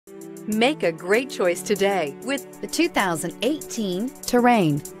Make a great choice today with the 2018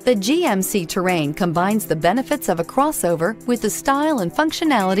 Terrain. The GMC Terrain combines the benefits of a crossover with the style and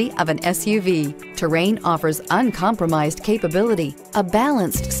functionality of an SUV. Terrain offers uncompromised capability, a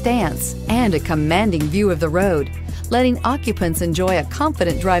balanced stance, and a commanding view of the road, letting occupants enjoy a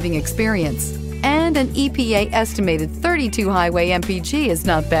confident driving experience. And an EPA estimated 32 highway MPG is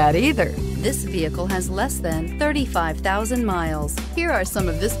not bad either. This vehicle has less than 35,000 miles. Here are some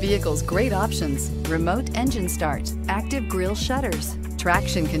of this vehicle's great options: remote engine start, active grille shutters,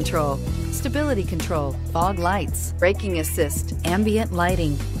 traction control, stability control, fog lights, braking assist, ambient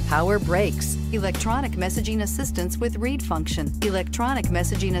lighting, power brakes, electronic messaging assistance with read function, electronic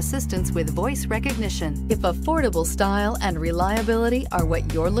messaging assistance with voice recognition. If affordable style and reliability are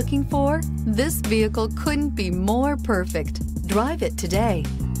what you're looking for, this vehicle couldn't be more perfect. Drive it today.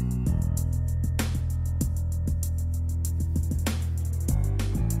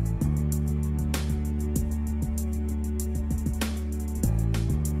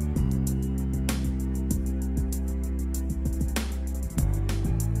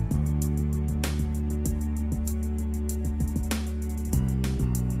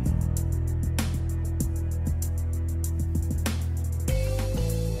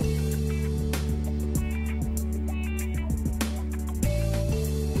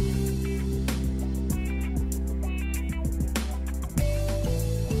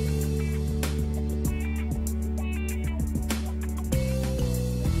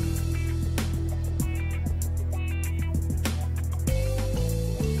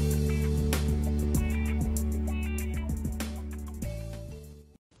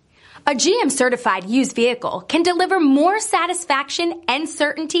 A GM-certified used vehicle can deliver more satisfaction and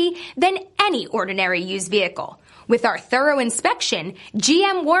certainty than any ordinary used vehicle. With our thorough inspection,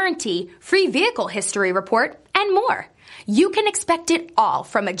 GM warranty, free vehicle history report, and more. You can expect it all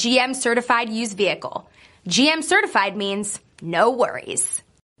from a GM-certified used vehicle. GM-certified means no worries.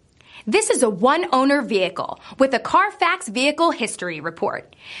 This is a one-owner vehicle with a Carfax Vehicle History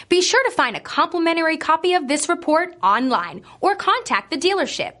Report. Be sure to find a complimentary copy of this report online or contact the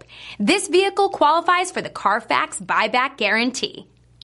dealership. This vehicle qualifies for the Carfax Buyback Guarantee.